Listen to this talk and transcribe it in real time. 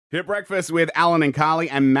Hit Breakfast with Alan and Carly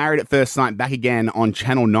and Married at First Sight back again on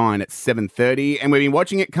Channel 9 at 7:30. And we've been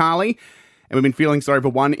watching it, Carly, and we've been feeling sorry for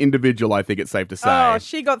one individual, I think it's safe to say. Oh,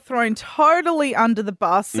 she got thrown totally under the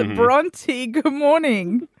bus. Bronte, good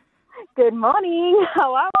morning. Good morning.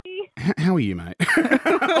 How are we? How are you, mate?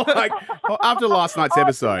 Like, after last night's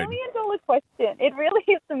episode. It's a $1 million question. It really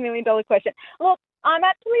is a $1 million question. Look, I'm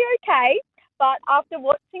actually okay, but after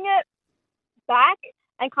watching it back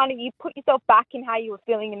and kind of you put yourself back in how you were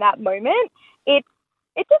feeling in that moment, it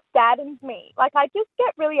just saddens me. Like, I just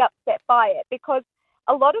get really upset by it because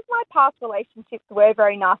a lot of my past relationships were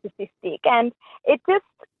very narcissistic, and it just,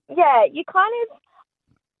 you kind of,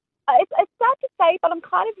 it's sad to say, but I'm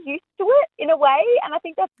kind of used to it in a way, and I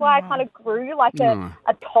think that's why I kind of grew like a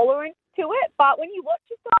tolerance to it. But when you watch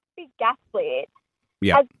yourself be gaslit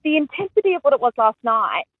as the intensity of what it was last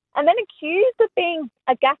night, and then accused of being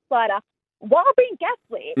a gaslighter while being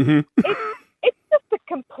gaslit, it's just a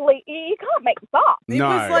complete, you can't make this up. It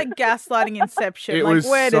was like gaslighting Inception. It like, was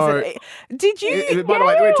where does it... Did you... By the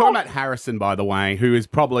way, we're talking about Harrison, by the way, who is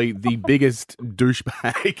probably the biggest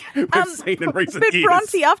douchebag we've seen in recent years. But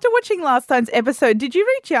Bronte, after watching last night's episode, did you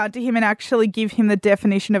reach out to him and actually give him the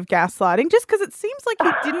definition of gaslighting? Just because it seems like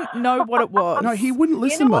he didn't know what it was. No, he wouldn't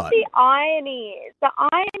listen, You know what the irony is? The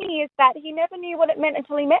irony is that he never knew what it meant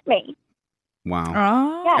until he met me. Wow.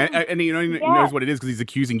 Oh. Yeah. And he knows what it is because he's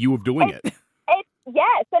accusing you of doing it.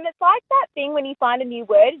 Yes, and it's like that thing when you find a new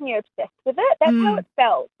word and you're obsessed with it. That's how it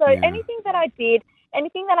felt. So anything that I did,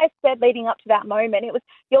 anything that I said leading up to that moment, it was,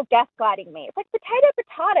 you're gaslighting me. It's like potato.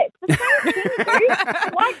 It's the same thing,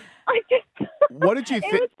 dude. Like, What did you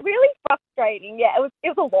think? It was really frustrating. Yeah, it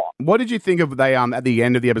was a lot. What did you think of they at the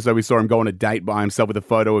end of the episode we saw him go on a date by himself with a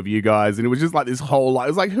photo of you guys, and it was just like this whole, it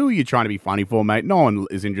was like, who are you trying to be funny for, mate? No one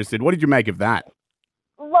is interested. What did you make of that?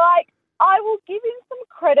 Like, I will give him some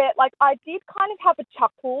credit. Like, I did kind of have a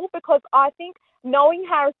chuckle because I think knowing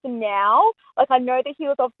Harrison now, like, I know that he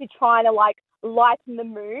was obviously trying to, like, lighten the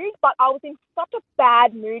mood, but I was in such a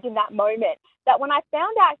bad mood in that moment that when I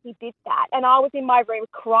found out he did that and I was in my room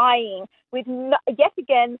crying with, yet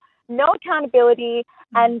again, no accountability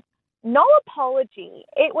and no apology,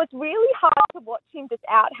 it was really hard to watch him just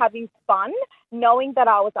out having fun, knowing that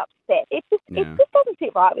I was upset. It just doesn't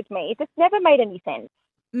sit right with me. It just never made any sense.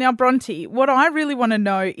 Now, Bronte, what I really want to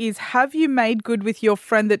know is, have you made good with your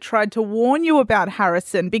friend that tried to warn you about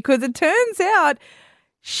Harrison? Because it turns out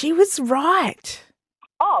she was right.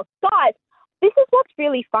 Oh, guys, this is what's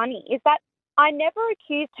really funny, is that I never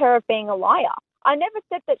accused her of being a liar. I never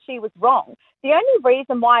said that she was wrong. The only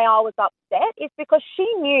reason why I was upset is because she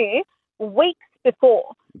knew weeks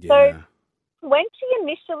before. Yeah. So when she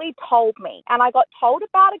initially told me, and I got told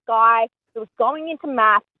about a guy who was going into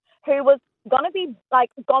maths, who was going to be like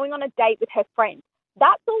going on a date with her friend.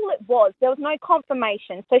 That's all it was. There was no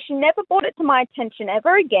confirmation. So she never brought it to my attention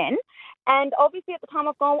ever again. And obviously at the time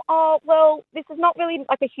I've gone, oh, well, this is not really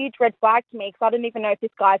like a huge red flag to me because I don't even know if this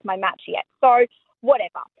guy's my match yet. So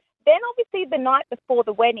whatever. Then obviously the night before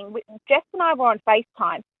the wedding, Jess and I were on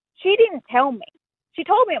FaceTime. She didn't tell me. She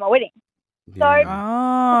told me at my wedding. So,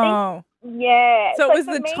 oh. So it was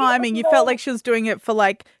the timing. You felt like she was doing it for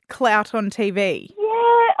like clout on TV.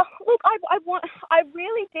 Yeah. Look, I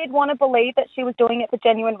really did want to believe that she was doing it for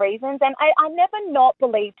genuine reasons, and I never not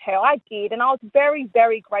believed her. I did, and I was very,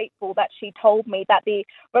 very grateful that she told me that the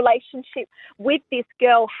relationship with this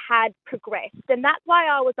girl had progressed, and that's why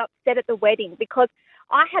I was upset at the wedding, because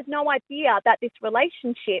I had no idea that this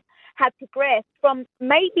relationship had progressed from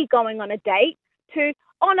maybe going on a date to,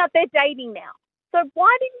 oh no, they're dating now. So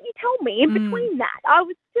why didn't you tell me in between that? I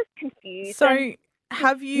was just confused. So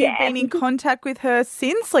have you been in contact with her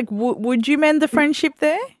since? Like, would you mend the friendship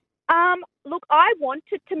there? Look, I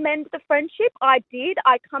wanted to mend the friendship. I did.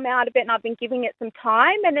 I come out of it and I've been giving it some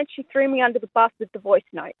time, and then she threw me under the bus with the voice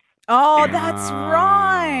notes. Oh, that's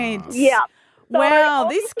right. Yeah. So wow,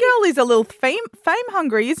 this girl is a little fame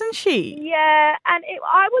hungry, isn't she? Yeah, and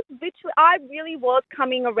I really was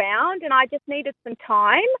coming around, and I just needed some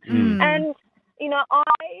time. And you know,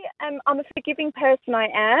 I'm a forgiving person, I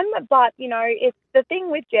am, but you know, it's the thing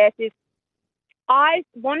with Jess is I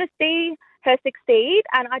want to see her succeed,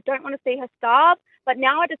 and I don't want to see her starve. But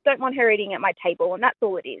now I just don't want her eating at my table, and that's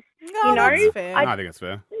all it is. No, you know, that's fair. I think it's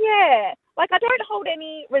fair. Yeah, like I don't hold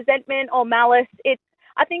any resentment or malice.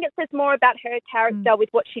 I think it says more about her character with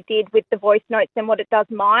what she did with the voice notes than what it does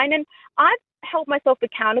mine. And I've held myself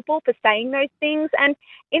accountable for saying those things. And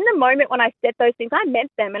in the moment when I said those things, I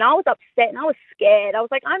meant them, and I was upset and I was scared. I was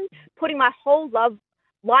like, I'm putting my whole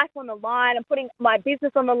life on the line. I'm putting my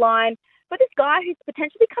business on the line for this guy who's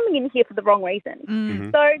potentially coming in here for the wrong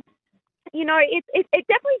reason. So it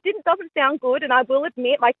definitely doesn't sound good, and I will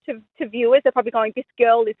admit, like to viewers, they're probably going, "This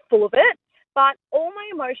girl is full of it." But all my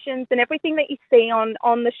emotions and everything that you see on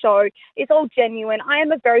the show is all genuine. I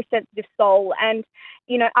am a very sensitive soul, and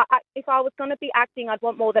if I was going to be acting, I'd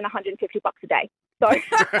want more than $150 a day. So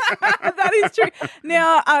that is true.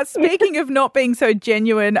 Now, speaking of not being so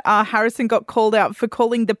genuine, Harrison got called out for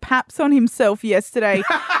calling the paps on himself yesterday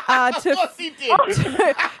to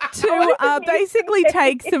basically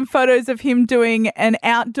take some photos of him doing an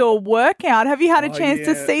outdoor workout. Have you had a chance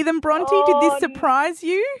to see them, Bronte? Did this surprise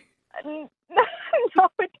you? No,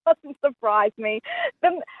 it doesn't surprise me. The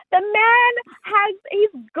man he's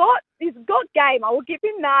got game. I will give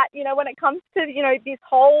him that. When it comes to this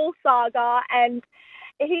whole saga, and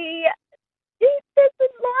there's a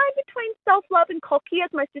line between self-love and cocky,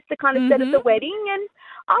 as my sister kind of said at the wedding, and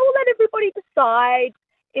I will let everybody decide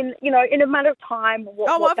in a matter of time. What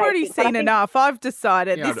I've already seen enough. I've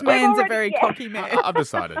decided this man's a very cocky man. I've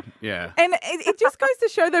decided, yeah. And it just goes to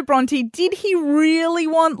show, though, Bronte, did he really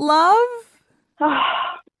want love?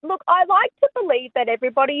 Look, I like to believe that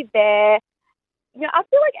everybody there, I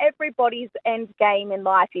feel like everybody's end game in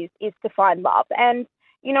life is to find love. And,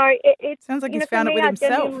 it sounds like he's found it with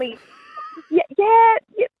himself. Yeah,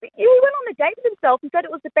 he went on a date with himself and said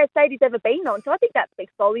it was the best date he's ever been on. So I think that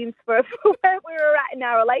speaks volumes for where we were at in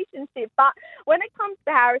our relationship. But when it comes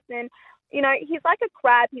to Harrison, he's like a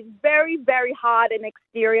crab. He's very, very hard and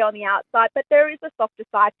exterior on the outside, but there is a softer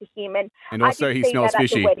side to him. And also he smells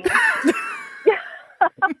fishy.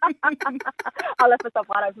 I left myself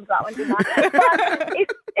wide open for that one, didn't I?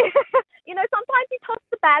 But sometimes he tosses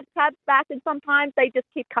the bad crabs back, and sometimes they just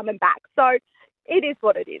keep coming back. So it is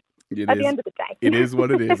what it is. At the end of the day. It is what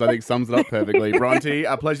it is. I think sums it up perfectly. Bronte,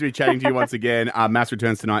 a pleasure to be chatting to you once again. Mass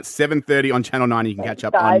returns tonight, 7:30 on Channel 9. You can catch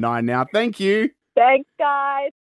up on 9 now. Thank you. Thanks, guys.